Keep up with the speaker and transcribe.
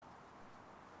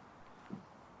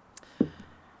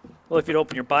Well, if you'd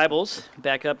open your Bibles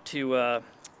back up to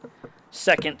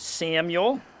 2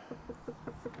 Samuel,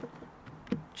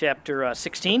 chapter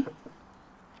 16.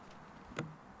 If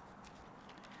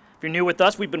you're new with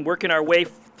us, we've been working our way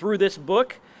through this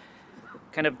book,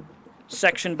 kind of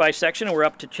section by section, and we're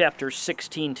up to chapter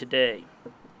 16 today.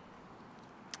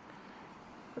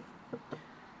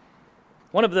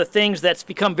 One of the things that's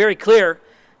become very clear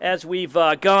as we've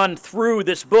gone through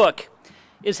this book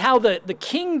is how the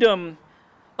kingdom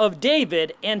of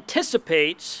David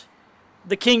anticipates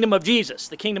the kingdom of Jesus,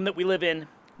 the kingdom that we live in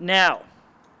now.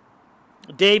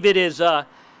 David is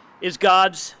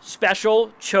God's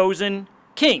special, chosen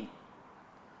king,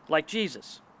 like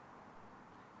Jesus.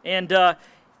 And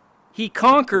he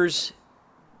conquers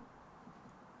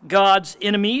God's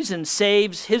enemies and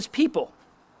saves his people,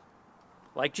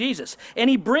 like Jesus.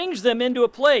 And he brings them into a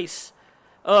place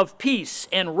of peace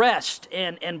and rest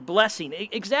and blessing,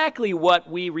 exactly what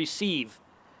we receive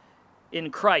in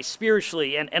Christ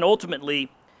spiritually and ultimately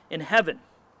in heaven.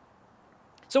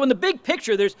 So in the big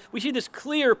picture, we see this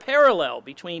clear parallel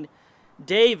between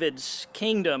David's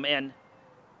kingdom and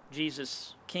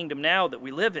Jesus' kingdom now that we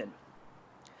live in.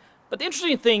 But the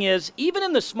interesting thing is, even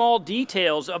in the small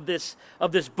details of this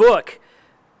book,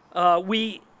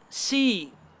 we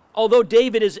see, although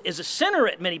David is a sinner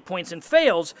at many points and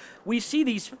fails, we see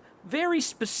these very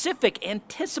specific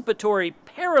anticipatory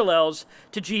parallels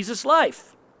to Jesus'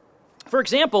 life. For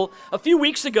example, a few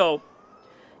weeks ago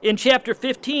in chapter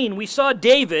 15, we saw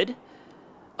David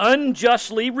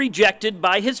unjustly rejected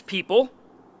by his people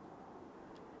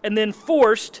and then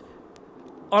forced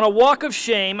on a walk of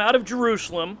shame out of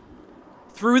Jerusalem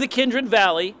through the Kidron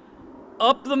Valley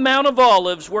up the Mount of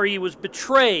Olives, where he was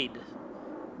betrayed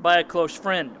by a close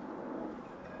friend.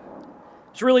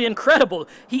 It's really incredible.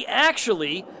 He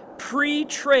actually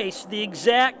pre-traced the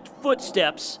exact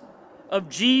footsteps of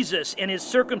Jesus and his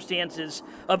circumstances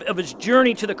of his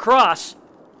journey to the cross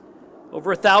over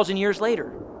 1,000 years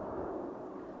later.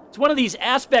 It's one of these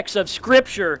aspects of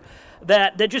Scripture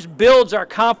that just builds our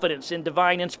confidence in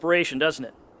divine inspiration, doesn't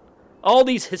it? All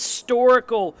these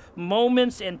historical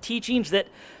moments and teachings that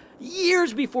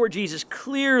years before Jesus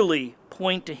clearly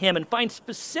point to him and find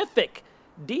specific,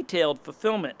 detailed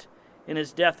fulfillment in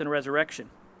his death and resurrection.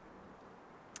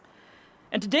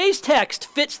 And today's text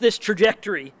fits this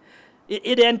trajectory.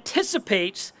 It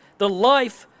anticipates the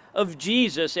life of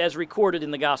Jesus as recorded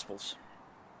in the Gospels.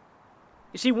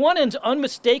 You see, one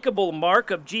unmistakable mark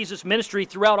of Jesus' ministry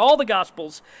throughout all the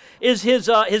Gospels is his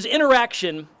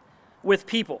interaction with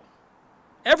people.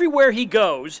 Everywhere he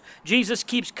goes,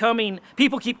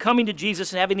 people keep coming to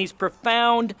Jesus and having these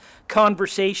profound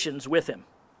conversations with him.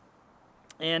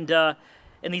 And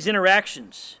these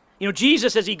interactions.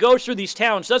 Jesus, as he goes through these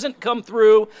towns, doesn't come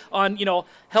through on,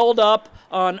 held up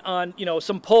on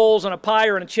some poles on a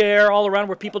pyre and a chair all around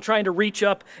where people trying to reach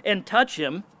up and touch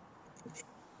him.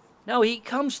 No, he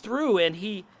comes through and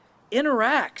he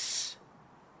interacts.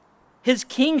 His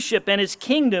kingship and his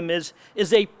kingdom is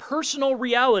a personal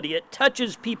reality. It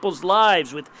touches people's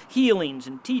lives with healings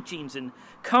and teachings and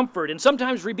comfort and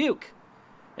sometimes rebuke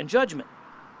and judgment.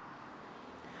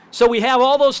 So we have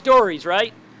all those stories,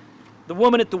 right? The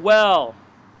woman at the well,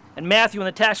 and Matthew and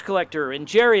the tax collector,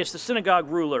 and Jairus the synagogue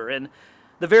ruler, and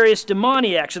the various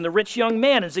demoniacs, and the rich young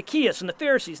man, and Zacchaeus, and the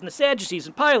Pharisees, and the Sadducees,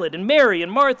 and Pilate, and Mary, and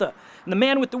Martha, and the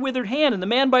man with the withered hand, and the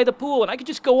man by the pool, and I could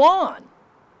just go on.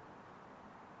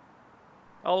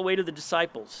 All the way to the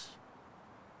disciples.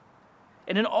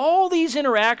 And in all these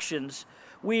interactions,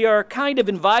 we are kind of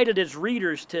invited as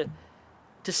readers to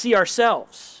see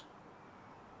ourselves.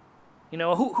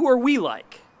 Who are we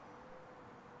like?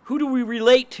 Who do we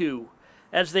relate to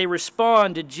as they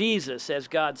respond to Jesus as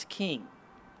God's King?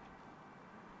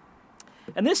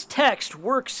 And this text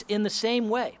works in the same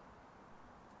way.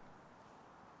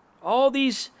 All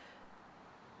these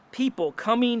people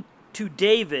coming to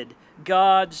David,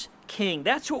 God's King.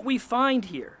 That's what we find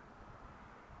here.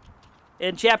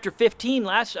 In chapter 15,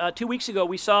 2 weeks ago,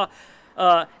 we saw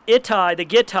Ittai the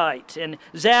Gittite and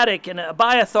Zadok and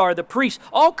Abiathar the priest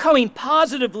all coming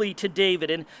positively to David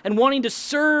and wanting to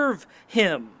serve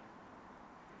him.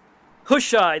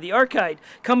 Hushai the Archite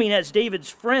coming as David's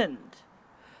friend.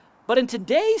 But in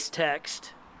today's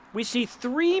text, we see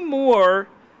three more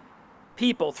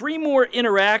people, three more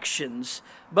interactions,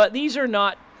 but these are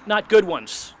not good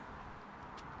ones.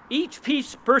 Each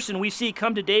person we see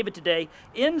come to David today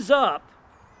ends up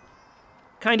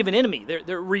kind of an enemy.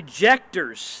 They're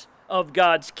rejectors of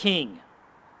God's King,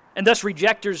 and thus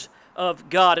rejectors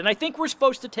of God. And I think we're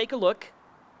supposed to take a look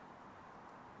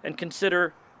and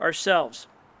consider ourselves.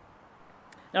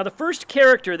 Now, the first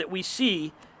character that we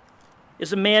see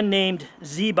is a man named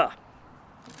Ziba.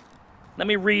 Let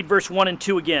me read verse 1 and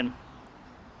 2 again.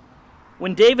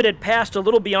 When David had passed a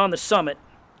little beyond the summit,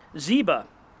 Ziba,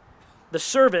 the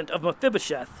servant of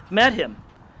Mephibosheth, met him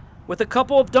with a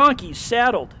couple of donkeys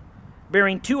saddled,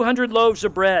 bearing 200 loaves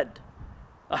of bread,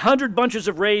 100 bunches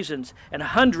of raisins, and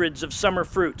hundreds of summer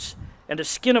fruits, and a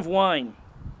skin of wine.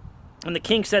 And the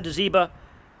king said to Ziba,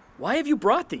 "Why have you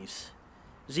brought these?"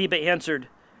 Ziba answered,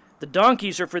 "The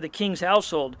donkeys are for the king's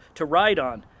household to ride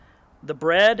on, the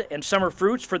bread and summer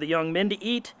fruits for the young men to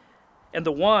eat, and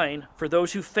the wine for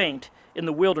those who faint in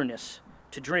the wilderness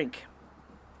to drink."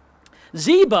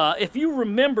 Ziba, if you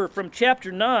remember from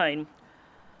chapter 9,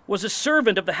 was a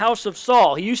servant of the house of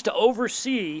Saul. He used to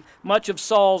oversee much of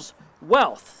Saul's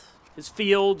wealth, his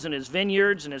fields and his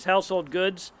vineyards and his household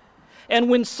goods.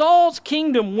 And when Saul's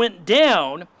kingdom went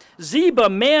down, Ziba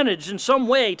managed in some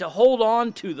way to hold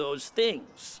on to those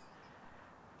things.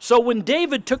 So when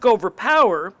David took over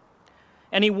power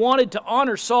and he wanted to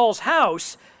honor Saul's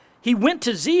house, he went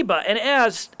to Ziba and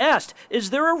asked, "Is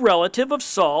there a relative of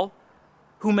Saul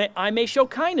whom I may show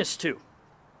kindness to?"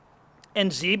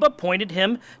 And Ziba pointed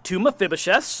him to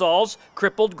Mephibosheth, Saul's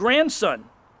crippled grandson.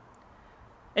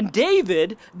 And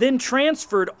David then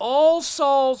transferred all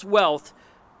Saul's wealth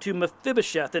to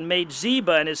Mephibosheth and made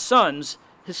Ziba and his sons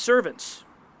his servants.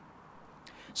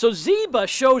 So Ziba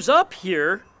shows up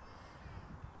here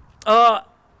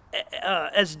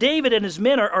as David and his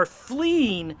men are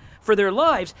fleeing for their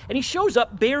lives, and he shows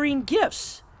up bearing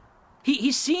gifts. He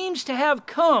seems to have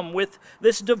come with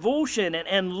this devotion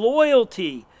and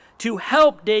loyalty to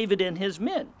help David and his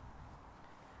men.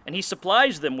 And he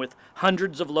supplies them with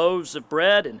hundreds of loaves of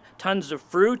bread and tons of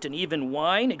fruit and even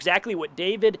wine, exactly what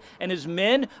David and his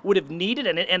men would have needed,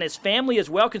 and his family as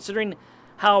well, considering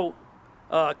how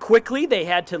quickly they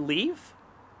had to leave.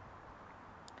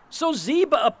 So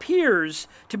Ziba appears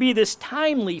to be this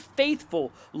timely,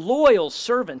 faithful, loyal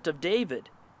servant of David.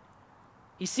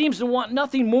 He seems to want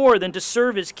nothing more than to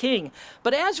serve his king.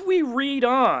 But as we read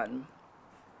on,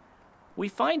 we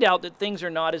find out that things are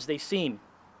not as they seem.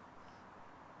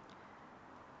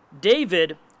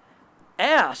 David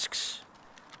asks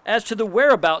as to the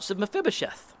whereabouts of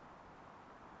Mephibosheth.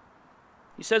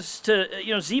 He says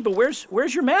to Ziba,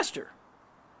 where's your master?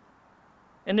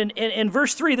 And in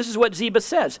verse 3, this is what Ziba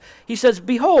says. He says,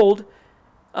 "Behold,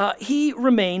 he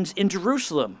remains in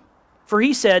Jerusalem. For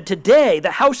he said, 'Today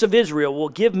the house of Israel will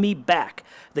give me back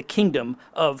the kingdom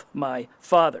of my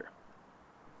father.'"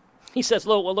 He says,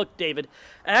 well, look, David,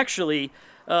 actually,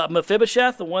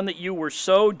 Mephibosheth, the one that you were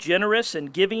so generous in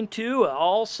giving to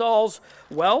all Saul's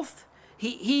wealth,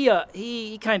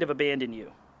 he kind of abandoned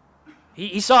you.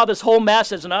 He saw this whole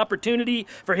mess as an opportunity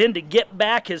for him to get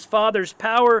back his father's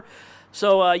power.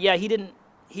 So he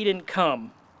didn't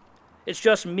come. It's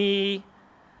just me,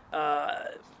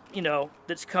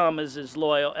 that's come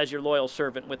as your loyal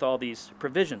servant with all these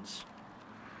provisions.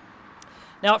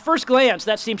 Now, at first glance,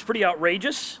 that seems pretty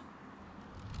outrageous.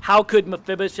 How could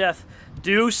Mephibosheth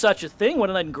do such a thing? What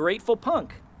an ungrateful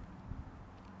punk.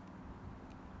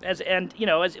 When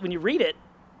you read it,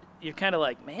 you're kind of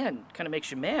like, man, kind of makes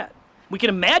you mad. We can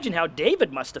imagine how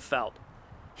David must have felt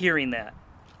hearing that.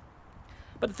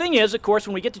 But the thing is, of course,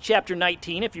 when we get to chapter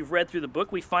 19, if you've read through the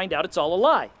book, we find out it's all a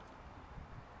lie.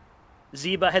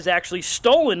 Ziba has actually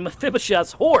stolen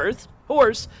Mephibosheth's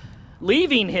horse,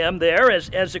 leaving him there as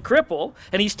a cripple,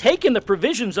 and he's taken the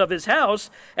provisions of his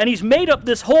house, and he's made up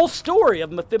this whole story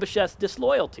of Mephibosheth's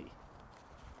disloyalty.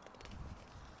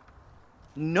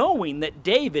 Knowing that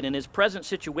David in his present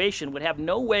situation would have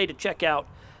no way to check out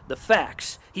the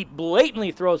facts, he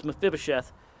blatantly throws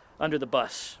Mephibosheth under the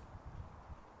bus.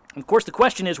 Of course, the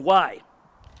question is why?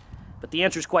 But the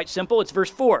answer is quite simple. It's verse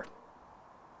 4.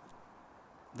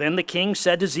 Then the king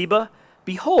said to Ziba,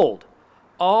 "Behold,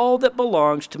 all that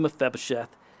belongs to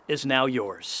Mephibosheth is now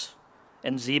yours."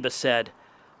 And Ziba said,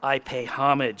 "I pay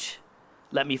homage.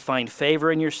 Let me find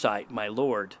favor in your sight, my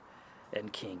lord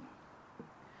and king."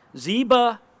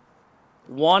 Ziba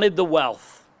wanted the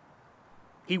wealth.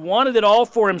 He wanted it all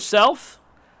for himself.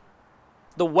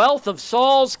 The wealth of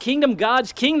Saul's kingdom,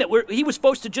 God's king, that he was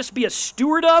supposed to just be a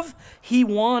steward of, he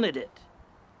wanted it.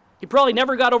 He probably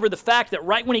never got over the fact that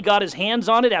right when he got his hands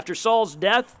on it after Saul's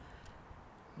death,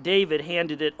 David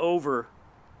handed it over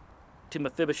to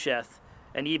Mephibosheth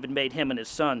and even made him and his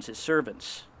sons his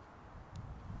servants.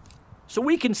 So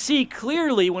we can see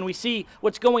clearly when we see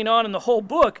what's going on in the whole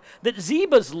book that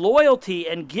Ziba's loyalty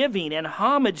and giving and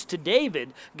homage to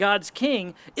David, God's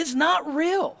king, is not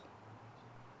real.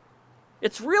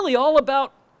 It's really all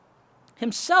about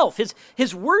himself.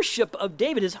 His worship of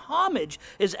David, his homage,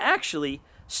 is actually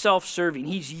self-serving.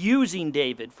 He's using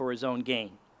David for his own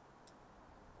gain.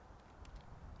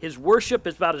 His worship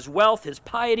is about his wealth. His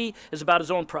piety is about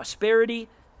his own prosperity.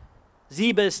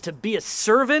 Ziba is to be a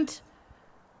servant,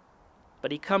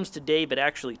 but he comes to David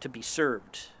actually to be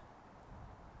served.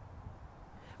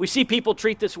 We see people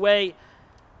treat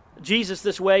Jesus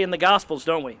this way in the Gospels,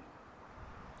 don't we?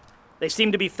 They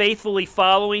seem to be faithfully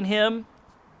following him,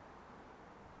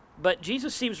 but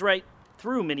Jesus seems right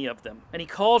through many of them, and he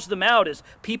calls them out as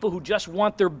people who just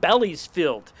want their bellies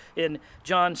filled. In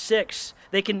John 6,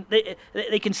 they can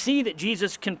see that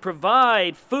Jesus can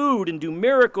provide food and do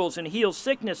miracles and heal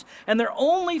sickness, and they're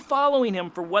only following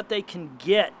him for what they can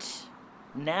get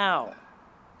now.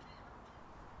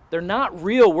 They're not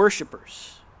real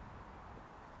worshipers.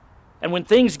 And when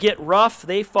things get rough,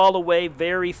 they fall away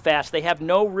very fast. They have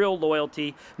no real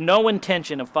loyalty, no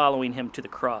intention of following him to the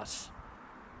cross.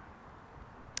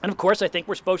 And of course, I think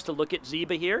we're supposed to look at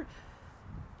Ziba here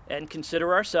and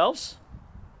consider ourselves.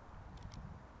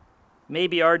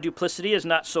 Maybe our duplicity is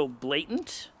not so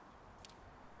blatant.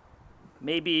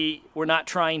 Maybe we're not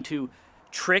trying to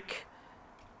trick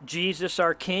Jesus,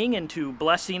 our King, into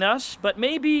blessing us, but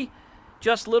maybe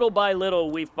just little by little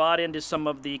we've bought into some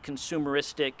of the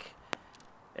consumeristic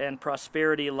and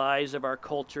prosperity lies of our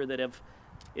culture that have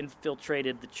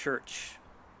infiltrated the church.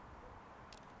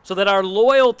 So that our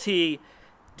loyalty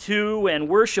to and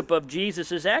worship of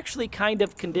Jesus is actually kind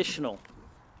of conditional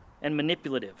and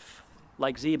manipulative,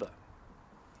 like Ziba.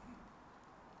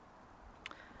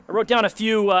 I wrote down a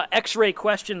few X-ray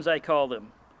questions, I call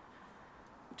them,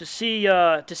 to see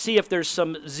if there's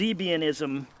some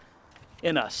Zebianism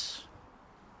in us.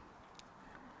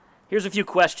 Here's a few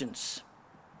questions.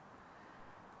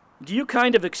 Do you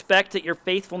kind of expect that your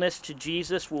faithfulness to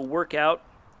Jesus will work out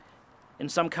in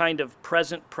some kind of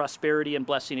present prosperity and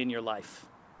blessing in your life?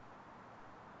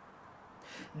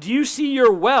 Do you see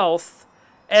your wealth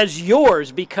as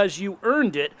yours because you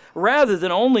earned it rather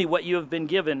than only what you have been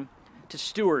given to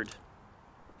steward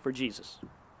for Jesus?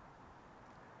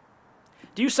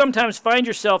 Do you sometimes find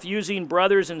yourself using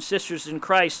brothers and sisters in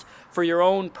Christ for your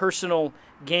own personal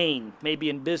gain, maybe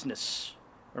in business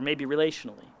or maybe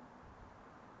relationally?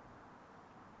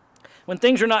 When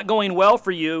things are not going well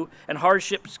for you and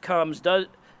hardships comes, does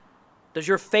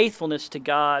your faithfulness to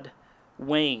God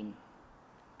wane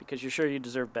because you're sure you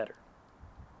deserve better?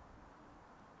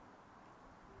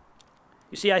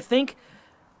 You see, I think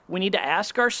we need to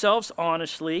ask ourselves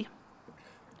honestly,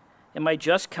 am I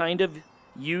just kind of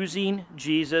using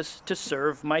Jesus to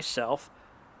serve myself,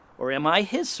 or am I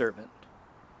his servant?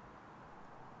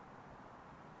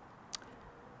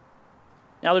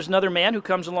 Now there's another man who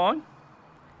comes along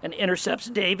and intercepts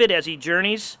David as he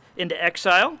journeys into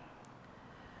exile.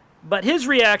 But his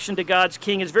reaction to God's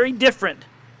king is very different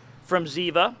from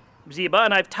Ziba,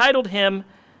 and I've titled him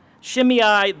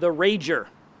Shimei the Rager.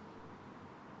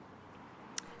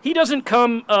 He doesn't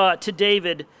come to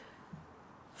David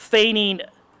feigning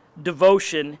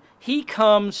devotion. He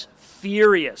comes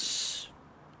furious.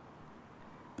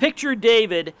 Picture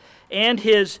David and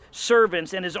his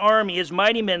servants and his army, his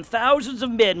mighty men, thousands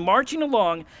of men marching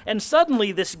along, and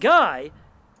suddenly this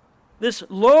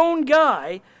lone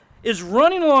guy, is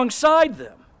running alongside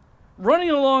them, running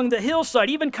along the hillside,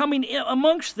 even coming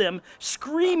amongst them,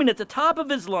 screaming at the top of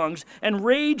his lungs and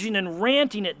raging and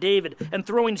ranting at David and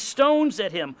throwing stones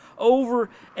at him over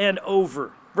and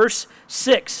over. Verse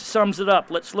 6 sums it up.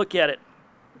 Let's look at it.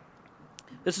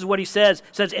 This is what he says.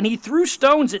 It says, "And he threw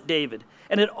stones at David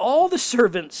and at all the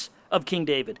servants of King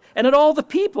David, and at all the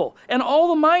people, and all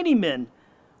the mighty men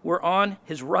were on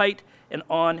his right and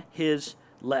on his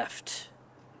left."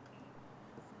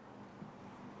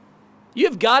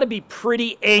 You've got to be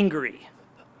pretty angry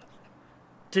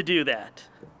to do that.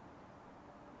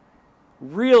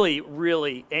 Really,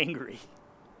 really angry.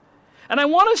 And I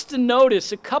want us to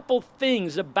notice a couple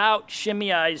things about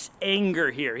Shimei's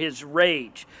anger here, his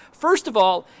rage. First of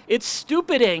all, it's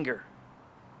stupid anger.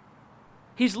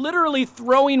 He's literally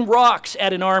throwing rocks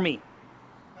at an army.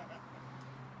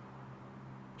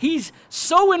 He's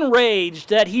so enraged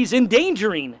that he's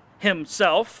endangering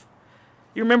himself.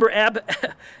 You remember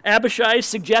Abishai's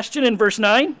suggestion in verse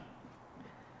 9?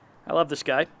 I love this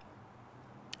guy.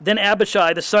 Then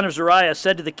Abishai, the son of Zeruiah,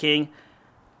 said to the king,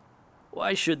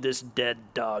 "Why should this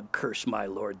dead dog curse my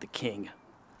lord the king?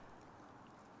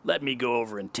 Let me go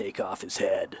over and take off his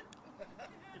head."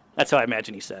 That's how I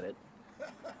imagine he said it.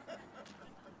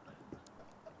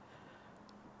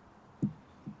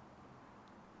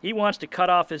 He wants to cut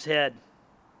off his head.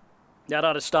 That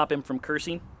ought to stop him from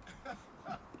cursing.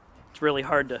 It's really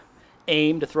hard to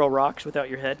aim to throw rocks without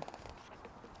your head.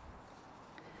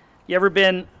 You ever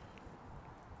been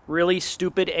really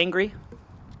stupid angry?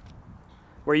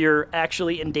 Where you're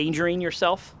actually endangering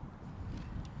yourself?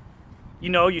 You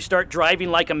know, you start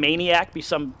driving like a maniac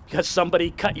because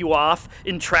somebody cut you off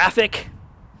in traffic.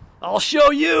 I'll show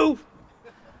you.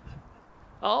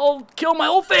 I'll kill my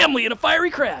whole family in a fiery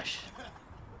crash.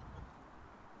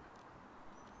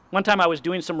 One time I was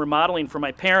doing some remodeling for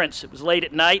my parents. It was late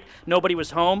at night. Nobody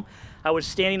was home. I was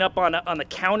standing up on the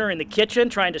counter in the kitchen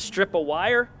trying to strip a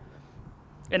wire,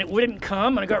 and it wouldn't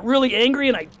come, and I got really angry,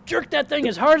 and I jerked that thing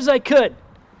as hard as I could.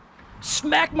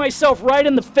 Smacked myself right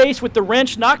in the face with the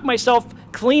wrench, knocked myself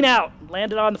clean out,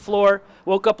 landed on the floor,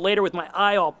 woke up later with my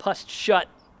eye all pussed shut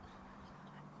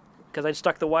because I'd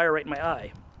stuck the wire right in my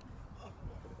eye.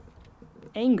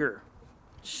 Anger.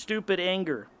 Stupid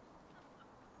anger.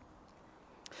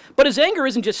 But his anger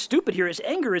isn't just stupid here. His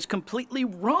anger is completely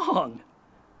wrong.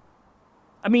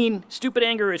 I mean, stupid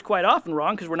anger is quite often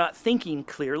wrong because we're not thinking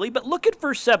clearly. But look at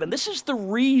verse 7. This is the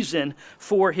reason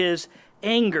for his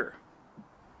anger.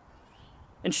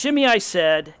 And Shimei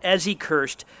said, as he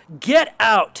cursed, get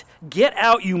out,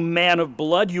 you man of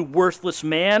blood, you worthless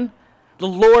man. The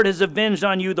Lord has avenged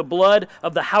on you the blood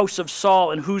of the house of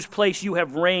Saul, in whose place you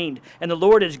have reigned. And the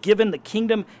Lord has given the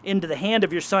kingdom into the hand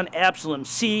of your son Absalom.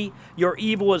 See, your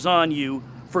evil is on you,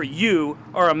 for you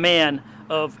are a man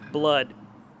of blood.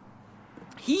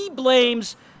 He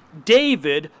blames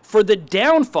David for the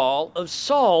downfall of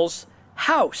Saul's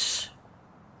house.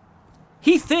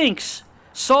 He thinks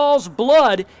Saul's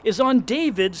blood is on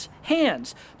David's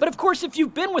hands. But of course, if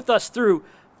you've been with us through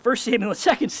 1 Samuel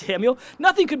and 2 Samuel,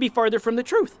 nothing could be farther from the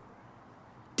truth.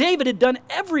 David had done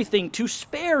everything to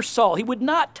spare Saul. He would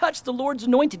not touch the Lord's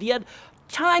anointed. He had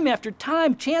time after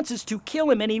time chances to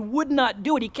kill him, and he would not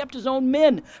do it. He kept his own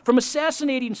men from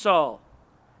assassinating Saul.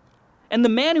 And the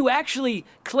man who actually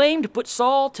claimed to put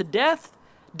Saul to death,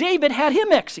 David had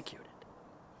him executed.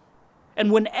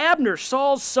 And when Abner,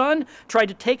 Saul's son, tried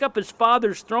to take up his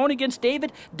father's throne against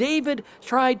David, David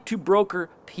tried to broker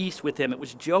peace with him. It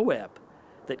was Joab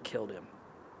that killed him.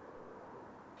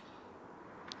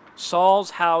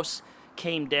 Saul's house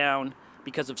came down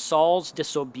because of Saul's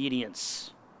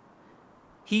disobedience.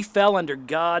 He fell under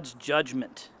God's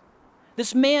judgment.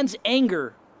 This man's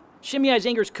anger, Shimei's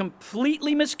anger, is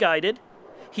completely misguided.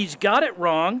 He's got it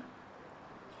wrong.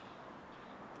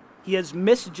 He has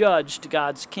misjudged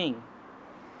God's king.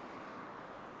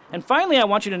 And finally, I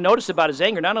want you to notice about his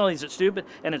anger, not only is it stupid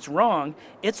and it's wrong,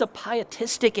 it's a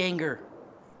pietistic anger.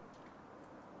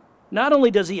 Not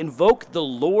only does he invoke the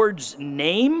Lord's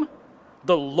name,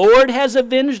 the Lord has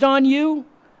avenged on you.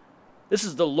 This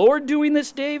is the Lord doing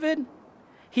this, David.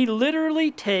 He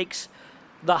literally takes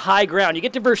the high ground. You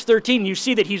get to verse 13, and you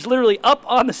see that he's literally up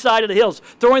on the side of the hills,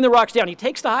 throwing the rocks down. He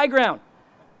takes the high ground.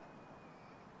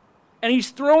 And he's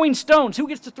throwing stones. Who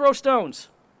gets to throw stones?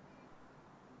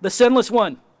 The sinless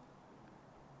one.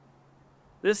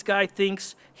 This guy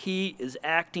thinks he is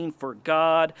acting for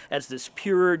God as this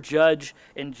pure judge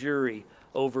and jury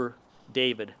over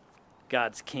David,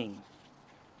 God's king.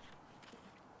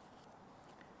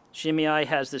 Shimei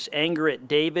has this anger at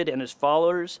David and his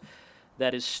followers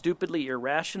that is stupidly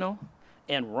irrational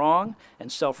and wrong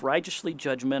and self-righteously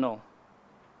judgmental.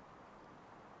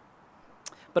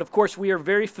 But of course, we are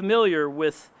very familiar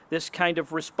with this kind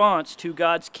of response to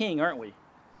God's king, aren't we?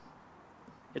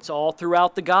 It's all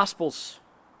throughout the Gospels.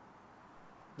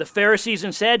 The Pharisees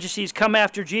and Sadducees come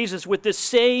after Jesus with this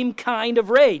same kind of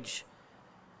rage.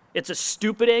 It's a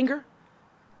stupid anger.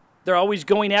 They're always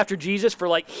going after Jesus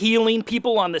for healing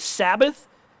people on the Sabbath.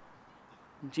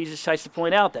 And Jesus tries to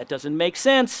point out that doesn't make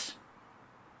sense.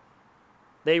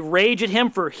 They rage at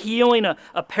him for healing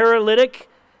a paralytic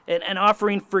and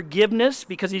offering forgiveness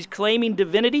because he's claiming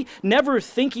divinity, never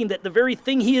thinking that the very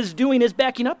thing he is doing is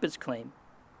backing up his claim.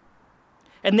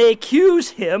 And they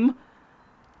accuse him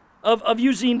of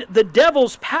using the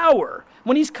devil's power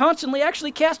when he's constantly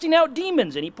actually casting out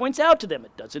demons. And he points out to them,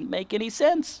 it doesn't make any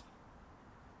sense.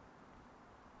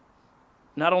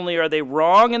 Not only are they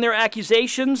wrong in their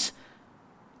accusations,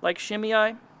 like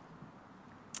Shimei,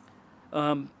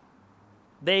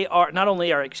 they are not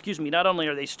only are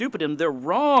they stupid and they're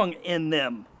wrong in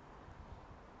them.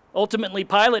 Ultimately,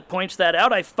 Pilate points that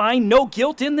out. I find no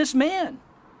guilt in this man.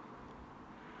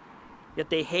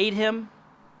 Yet they hate him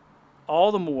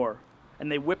all the more,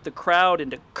 and they whip the crowd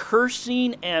into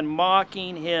cursing and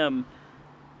mocking him,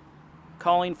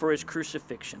 calling for his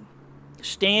crucifixion,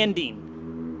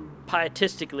 standing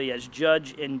pietistically as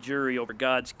judge and jury over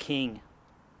God's king.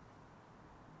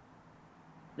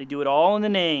 They do it all in the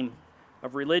name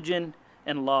of religion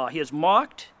and law. He is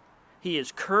mocked, he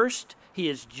is cursed, he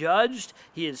is judged,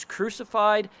 he is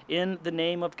crucified in the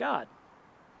name of God.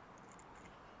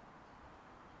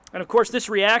 And of course, this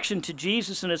reaction to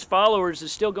Jesus and his followers is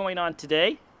still going on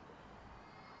today.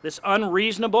 This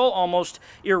unreasonable, almost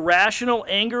irrational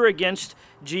anger against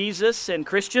Jesus and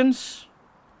Christians.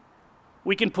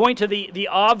 We can point to the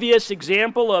obvious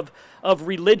example of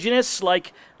religionists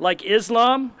like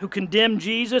Islam, who condemn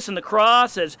Jesus and the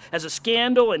cross as a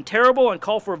scandal and terrible and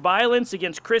call for violence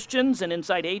against Christians and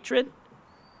incite hatred.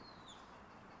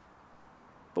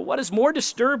 But what is more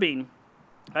disturbing,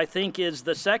 I think, is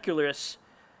the secularists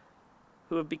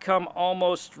who have become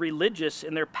almost religious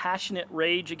in their passionate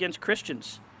rage against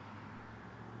Christians,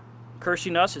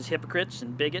 cursing us as hypocrites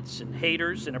and bigots and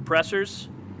haters and oppressors,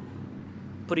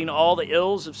 putting all the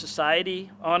ills of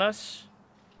society on us.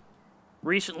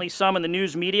 Recently, some in the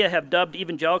news media have dubbed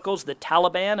evangelicals the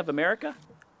Taliban of America.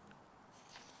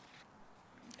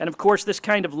 And of course, this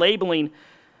kind of labeling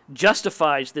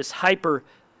justifies this hyper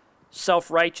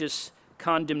self-righteous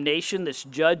condemnation, this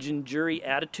judge and jury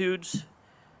attitudes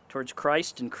towards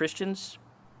Christ and Christians.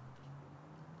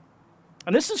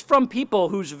 And this is from people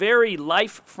whose very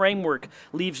life framework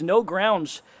leaves no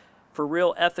grounds for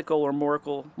real ethical or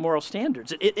moral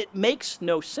standards. It makes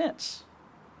no sense.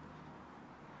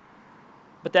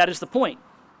 But that is the point.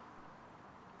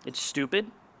 It's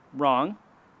stupid, wrong,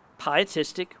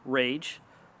 pietistic rage,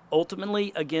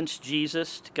 ultimately against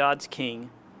Jesus, God's King.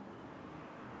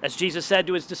 As Jesus said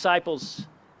to his disciples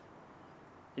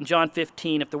in John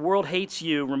 15, if the world hates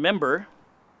you, remember,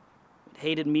 it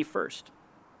hated me first.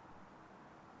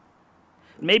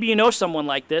 Maybe you know someone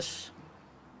like this,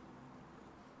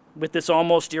 with this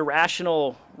almost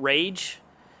irrational rage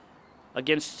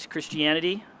against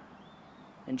Christianity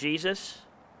and Jesus.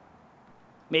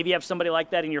 Maybe you have somebody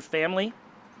like that in your family.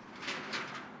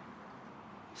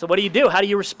 So what do? How do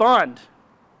you respond?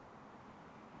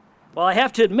 Well, I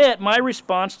have to admit, my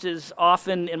response is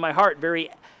often in my heart very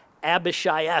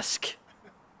Abishai-esque.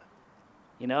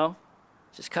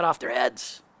 Just cut off their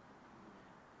heads.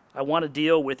 I want to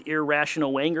deal with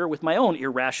irrational anger with my own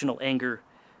irrational anger,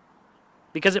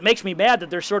 because it makes me mad that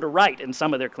they're sort of right in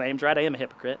some of their claims, right? I am a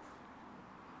hypocrite.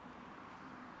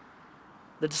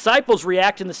 The disciples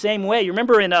react in the same way. You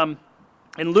remember in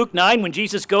Luke 9 when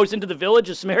Jesus goes into the village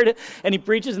of Samaria and he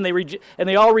preaches and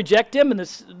they all reject him, and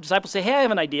the disciples say, hey, I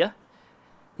have an idea.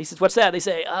 He says, what's that? They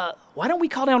say, why don't we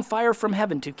call down fire from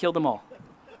heaven to kill them all?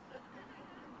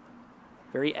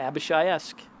 Very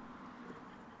Abishai-esque.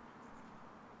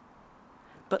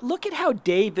 But look at how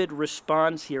David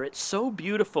responds here. It's so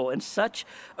beautiful and such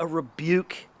a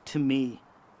rebuke to me.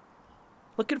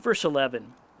 Look at verse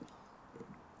 11.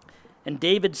 And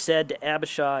David said to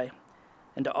Abishai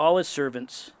and to all his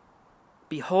servants,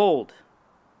 behold,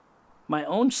 my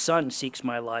own son seeks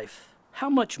my life. How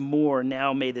much more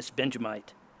now may this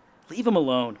Benjamite? Leave him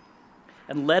alone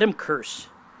and let him curse,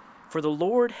 for the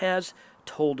Lord has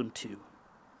told him to.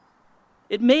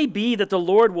 It may be that the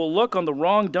Lord will look on the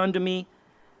wrong done to me,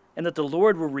 and that the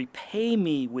Lord will repay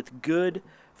me with good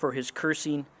for his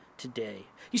cursing today.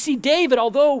 You see, David,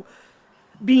 although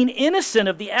being innocent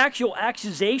of the actual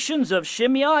accusations of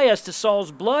Shimei as to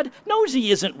Saul's blood, knows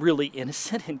he isn't really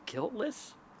innocent and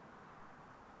guiltless.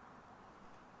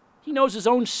 He knows his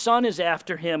own son is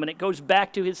after him, and it goes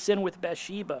back to his sin with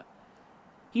Bathsheba.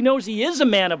 He knows he is a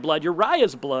man of blood,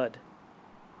 Uriah's blood.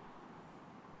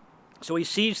 So he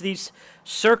sees these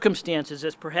circumstances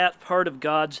as perhaps part of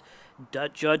God's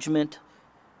judgment,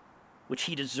 which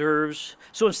he deserves.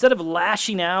 So instead of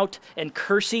lashing out and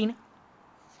cursing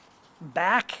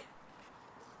back,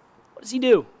 what does he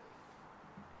do?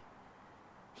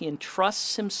 He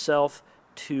entrusts himself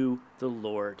to the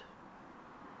Lord.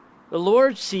 The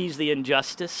Lord sees the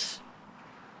injustice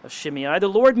of Shimei. The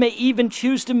Lord may even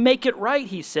choose to make it right,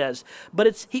 he says,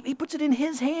 but he puts it in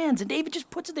his hands, and David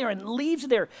just puts it there and leaves it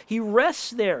there. He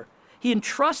rests there. He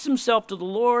entrusts himself to the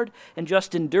Lord and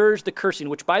just endures the cursing,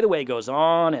 which, by the way, goes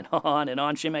on and on and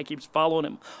on. Shimei keeps following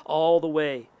him all the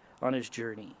way on his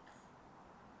journey.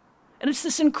 And it's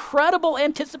this incredible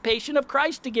anticipation of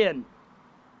Christ again.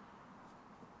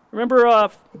 Remember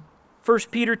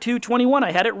 1 Peter 2:21?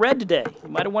 I had it read today. You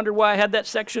might have wondered why I had that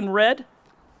section read.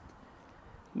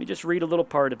 Let me just read a little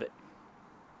part of it.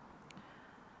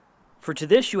 For to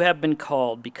this you have been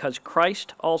called, because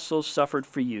Christ also suffered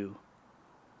for you,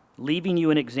 leaving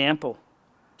you an example,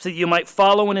 so that you might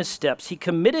follow in his steps. He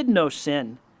committed no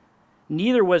sin,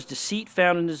 neither was deceit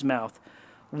found in his mouth.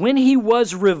 When he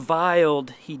was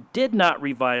reviled, he did not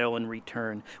revile in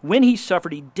return. When he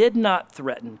suffered, he did not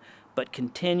threaten, but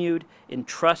continued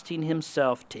entrusting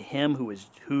himself to him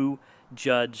who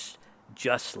judged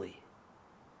justly.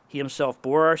 He himself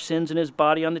bore our sins in his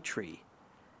body on the tree,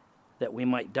 that we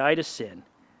might die to sin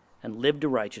and live to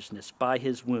righteousness. By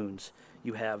his wounds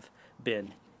you have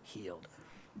been healed.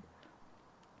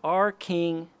 Our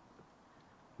King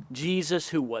Jesus,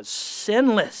 who was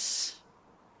sinless,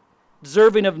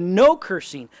 deserving of no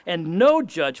cursing and no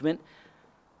judgment,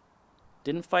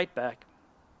 didn't fight back.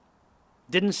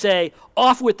 Didn't say,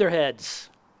 off with their heads.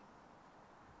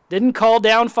 Didn't call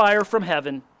down fire from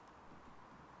heaven.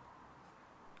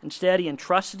 Instead, he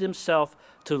entrusted himself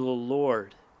to the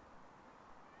Lord,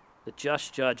 the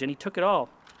just judge, and he took it all.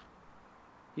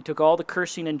 He took all the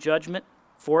cursing and judgment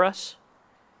for us.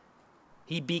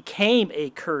 He became a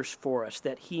curse for us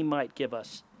that he might give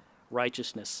us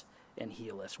righteousness and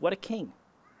heal us. What a king.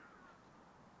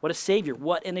 What a savior.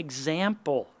 What an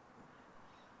example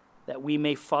that we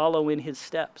may follow in his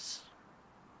steps.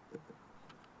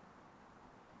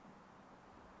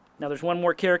 Now there's one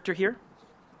more character here.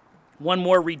 One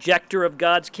more rejecter of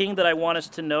God's king that I want us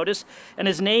to notice, and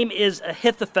his name is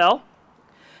Ahithophel.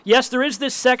 Yes, there is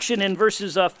this section in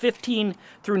verses 15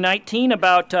 through 19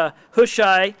 about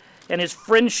Hushai and his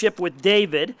friendship with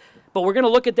David, but we're going to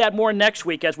look at that more next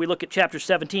week as we look at chapter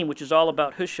 17, which is all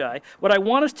about Hushai. What I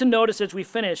want us to notice as we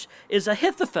finish is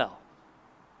Ahithophel.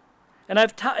 And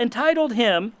I've entitled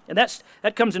him, and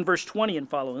that comes in verse 20 and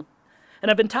following, and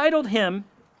I've entitled him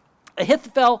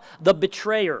Ahithophel the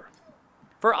betrayer,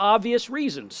 for obvious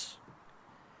reasons.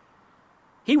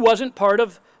 He wasn't part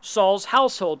of Saul's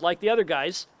household like the other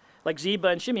guys, like Ziba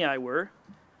and Shimei were.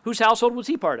 Whose household was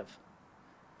he part of?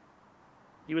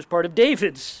 He was part of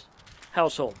David's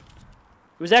household.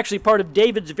 He was actually part of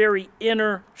David's very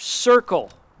inner circle,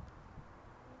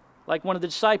 like one of the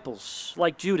disciples,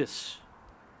 like Judas.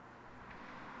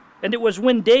 And it was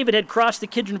when David had crossed the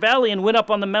Kidron Valley and went up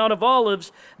on the Mount of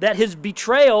Olives that his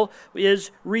betrayal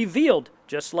is revealed,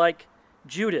 just like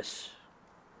Judas.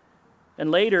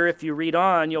 And later, if you read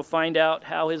on, you'll find out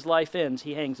how his life ends.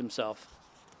 He hangs himself.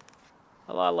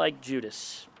 A lot like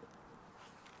Judas.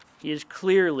 He is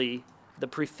clearly the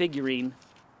prefiguring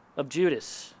of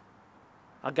Judas,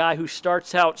 a guy who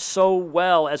starts out so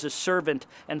well as a servant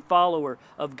and follower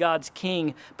of God's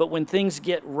king, but when things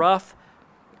get rough,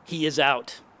 he is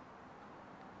out.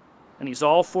 And he's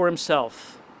all for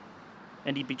himself,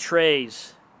 and he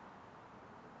betrays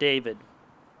David.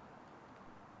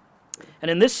 And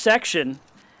in this section,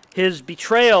 his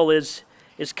betrayal is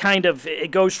kind of, it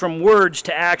goes from words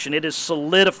to action. It is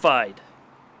solidified.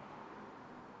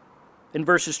 In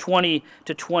verses 20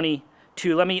 to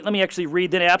 22, let me actually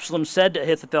read. Then Absalom said to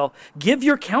Ahithophel, "Give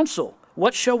your counsel.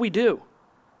 What shall we do?"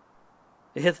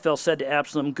 Ahithophel said to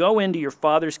Absalom, "Go into your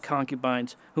father's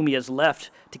concubines, whom he has left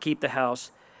to keep the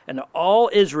house, and all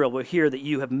Israel will hear that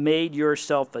you have made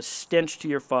yourself a stench to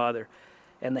your father,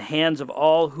 and the hands of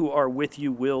all who are with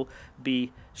you will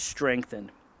be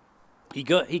strengthened."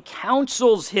 He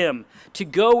counsels him to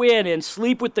go in and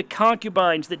sleep with the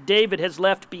concubines that David has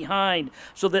left behind,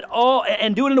 so that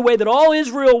and do it in a way that all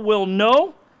Israel will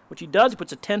know, which he does. He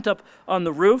puts a tent up on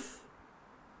the roof.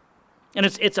 And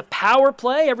it's a power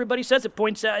play, everybody says. It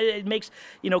points out, it makes,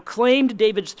 claim to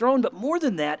David's throne, but more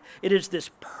than that, it is this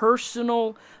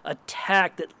personal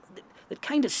attack that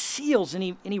kind of seals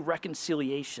any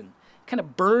reconciliation, kind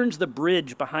of burns the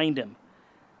bridge behind him.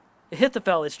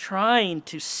 Ahithophel is trying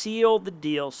to seal the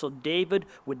deal so David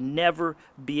would never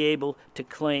be able to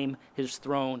claim his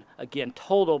throne again.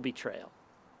 Total betrayal.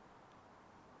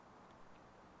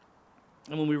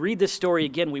 And when we read this story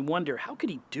again, we wonder, how could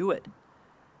he do it?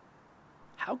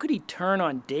 How could he turn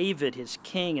on David, his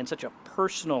king, in such a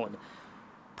personal and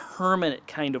permanent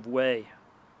kind of way?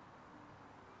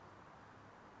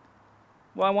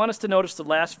 Well, I want us to notice the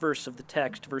last verse of the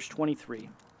text, verse 23.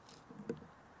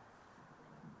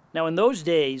 Now, in those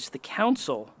days, the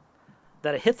counsel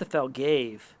that Ahithophel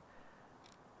gave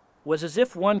was as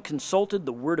if one consulted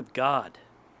the word of God.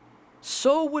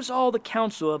 So was all the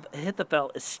counsel of Ahithophel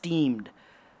esteemed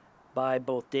by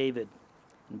both David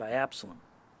and by Absalom.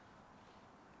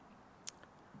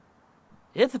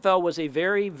 Ahithophel was a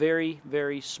very, very,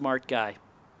 very smart guy,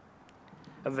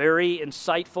 a very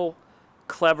insightful,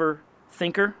 clever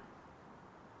thinker.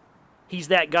 He's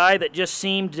that guy that just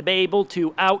seemed to be able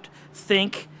to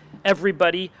outthink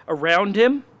everybody around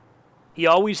him. He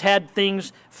always had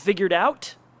things figured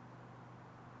out,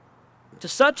 to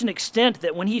such an extent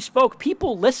that when he spoke,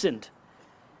 people listened.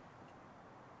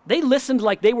 They listened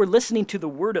like they were listening to the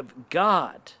word of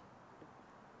God.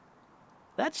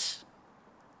 That's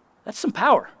some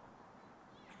power.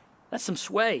 That's some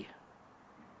sway.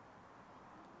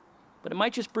 But it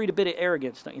might just breed a bit of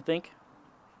arrogance, don't you think?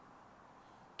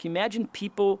 Can you imagine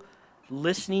people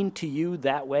listening to you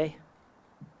that way?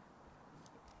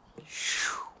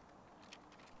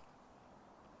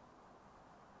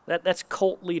 That's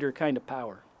cult leader kind of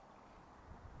power.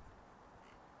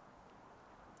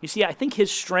 You see, I think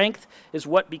his strength is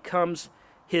what becomes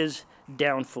his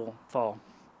downfall.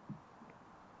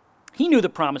 He knew the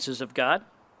promises of God.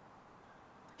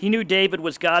 He knew David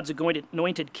was God's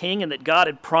anointed king and that God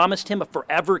had promised him a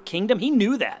forever kingdom. He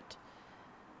knew that.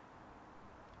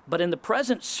 But in the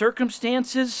present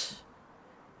circumstances,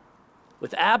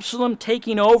 with Absalom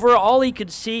taking over, all he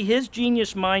could see, his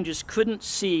genius mind just couldn't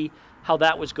see how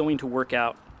that was going to work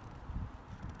out.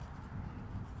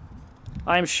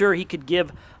 I am sure he could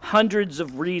give hundreds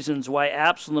of reasons why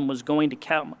Absalom was going to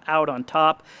come out on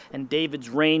top and David's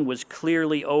reign was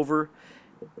clearly over.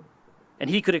 And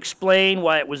he could explain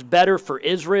why it was better for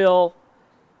Israel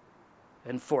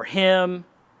and for him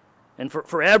and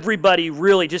for everybody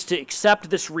really just to accept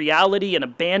this reality and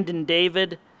abandon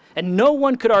David. And no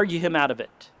one could argue him out of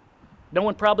it. No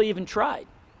one probably even tried.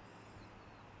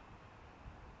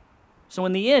 So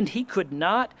in the end, he could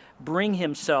not bring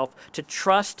himself to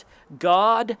trust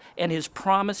God and his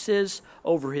promises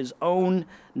over his own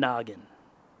noggin,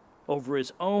 over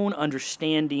his own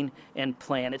understanding and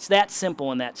plan. It's that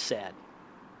simple and that sad.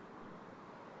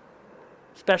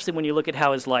 Especially when you look at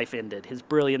how his life ended. His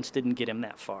brilliance didn't get him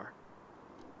that far.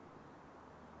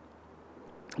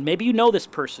 Maybe you know this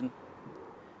person.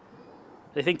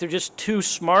 They think they're just too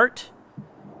smart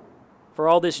for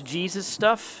all this Jesus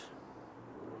stuff.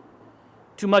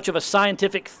 Too much of a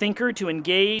scientific thinker to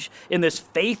engage in this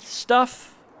faith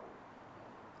stuff.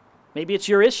 Maybe it's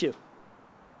your issue.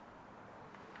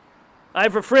 I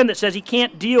have a friend that says he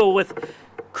can't deal with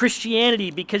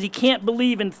Christianity because he can't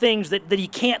believe in things that he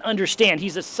can't understand.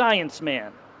 He's a science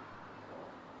man.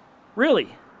 Really?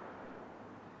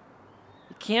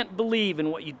 You can't believe in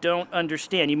what you don't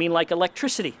understand. You mean like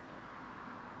electricity?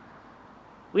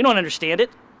 We don't understand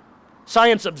it.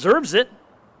 Science observes it.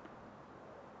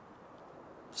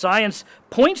 Science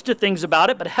points to things about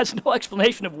it, but has no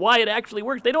explanation of why it actually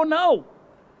works. They don't know.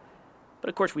 But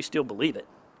of course, we still believe it.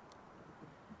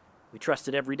 We trust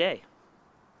it every day.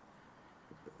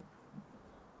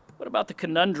 What about the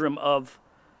conundrum of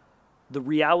the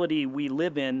reality we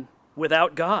live in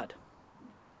without God?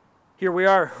 Here we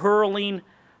are hurling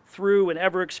through an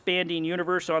ever-expanding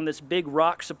universe on this big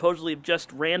rock supposedly have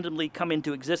just randomly come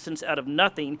into existence out of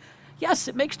nothing. Yes,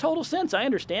 it makes total sense. I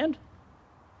understand.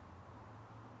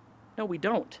 No, we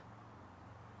don't.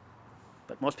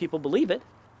 But most people believe it.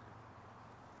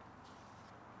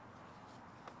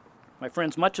 My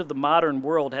friends, much of the modern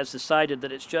world has decided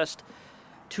that it's just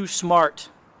too smart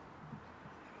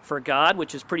for God,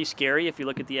 which is pretty scary if you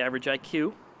look at the average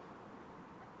IQ.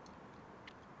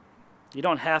 You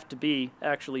don't have to be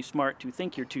actually smart to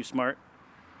think you're too smart.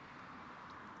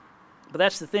 But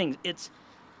that's the thing. It's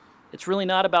really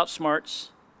not about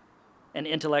smarts and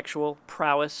intellectual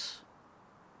prowess.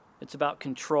 It's about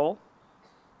control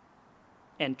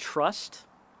and trust.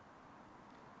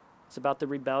 It's about the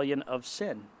rebellion of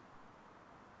sin.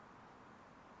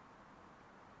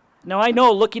 Now, I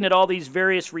know looking at all these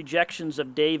various rejections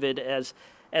of David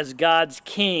as God's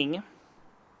king,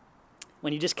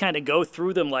 when you just kind of go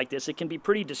through them like this, it can be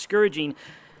pretty discouraging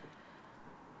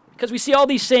because we see all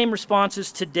these same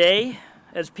responses today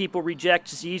as people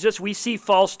reject Jesus. We see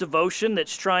false devotion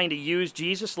that's trying to use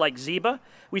Jesus like Ziba.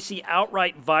 We see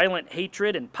outright violent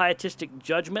hatred and pietistic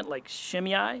judgment like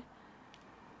Shimei.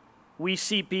 We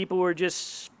see people who are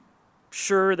just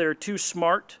sure they're too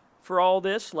smart for all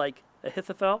this like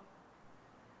Ahithophel.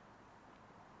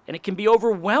 And it can be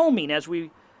overwhelming as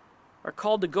we are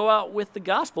called to go out with the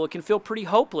gospel. It can feel pretty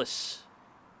hopeless.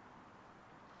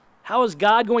 How is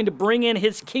God going to bring in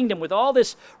his kingdom with all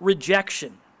this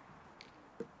rejection?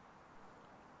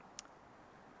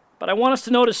 But I want us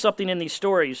to notice something in these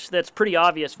stories that's pretty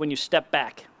obvious when you step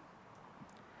back.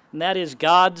 And that is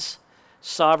God's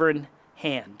sovereign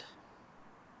hand.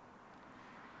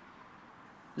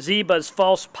 Ziba's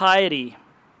false piety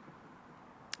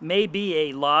may be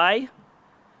a lie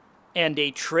and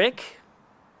a trick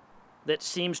that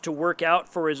seems to work out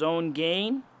for his own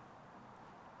gain.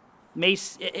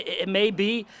 It may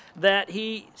be that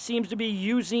he seems to be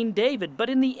using David, but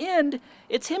in the end,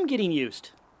 it's him getting used.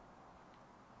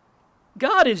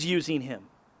 God is using him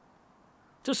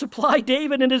to supply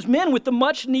David and his men with the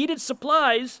much needed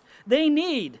supplies they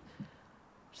need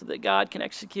so that God can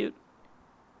execute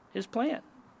his plan.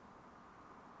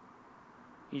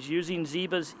 He's using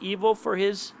Ziba's evil for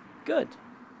his good.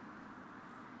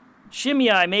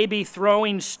 Shimei may be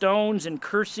throwing stones and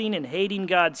cursing and hating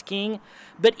God's king,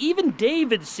 but even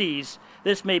David sees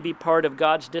this may be part of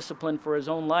God's discipline for his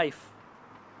own life.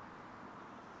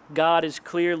 God is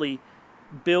clearly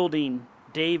building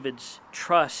David's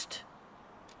trust,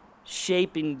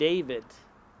 shaping David,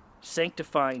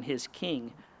 sanctifying his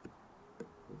king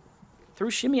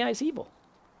through Shimei's evil.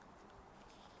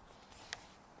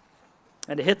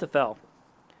 And Ahithophel,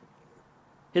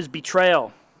 his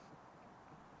betrayal,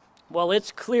 well, it's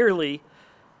clearly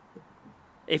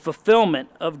a fulfillment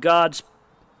of God's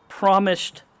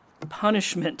promised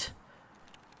punishment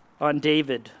on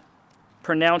David,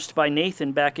 pronounced by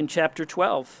Nathan back in chapter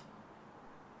 12.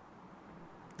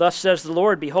 Thus says the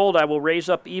Lord, behold, I will raise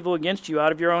up evil against you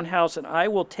out of your own house, and I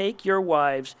will take your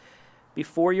wives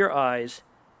before your eyes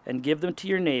and give them to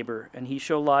your neighbor, and he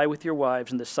shall lie with your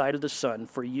wives in the sight of the sun,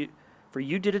 for you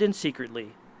did it in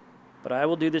secretly, but I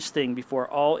will do this thing before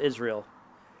all Israel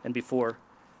and before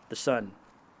the sun.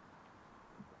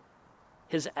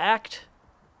 His act,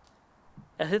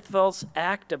 Ahithophel's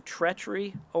act of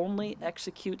treachery, only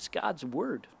executes God's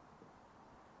word,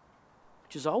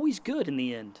 which is always good in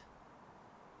the end.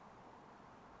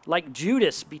 Like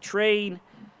Judas betraying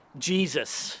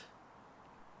Jesus,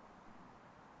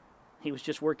 he was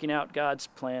just working out God's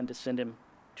plan to send him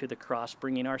to the cross,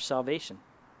 bringing our salvation.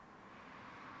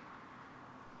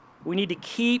 We need to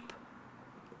keep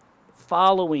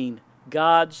following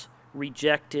God's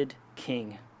rejected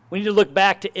king. We need to look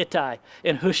back to Ittai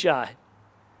and Hushai,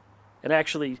 and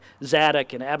actually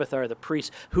Zadok and Abiathar, the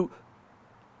priests, who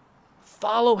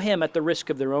follow him at the risk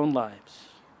of their own lives.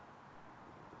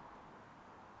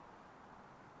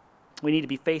 We need to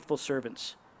be faithful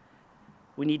servants.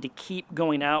 We need to keep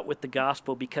going out with the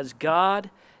gospel because God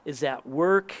is at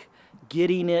work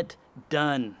getting it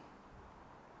done,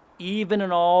 even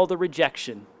in all the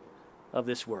rejection of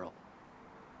this world.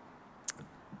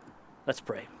 Let's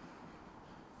pray.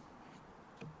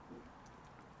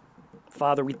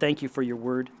 Father, we thank you for your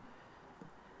word.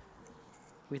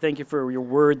 We thank you for your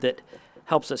word that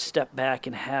helps us step back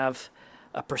and have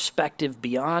a perspective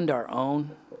beyond our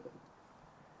own,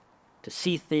 to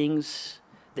see things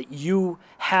that you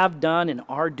have done and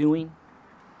are doing.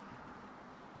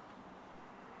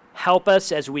 Help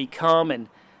us as we come and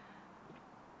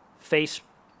face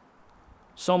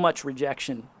so much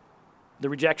rejection, the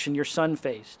rejection your son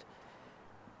faced,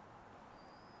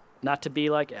 not to be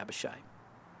like Abishai,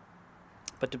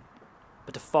 but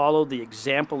to follow the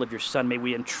example of your son. May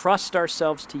we entrust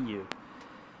ourselves to you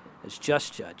as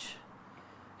just judge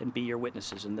and be your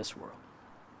witnesses in this world.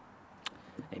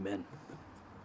 Amen.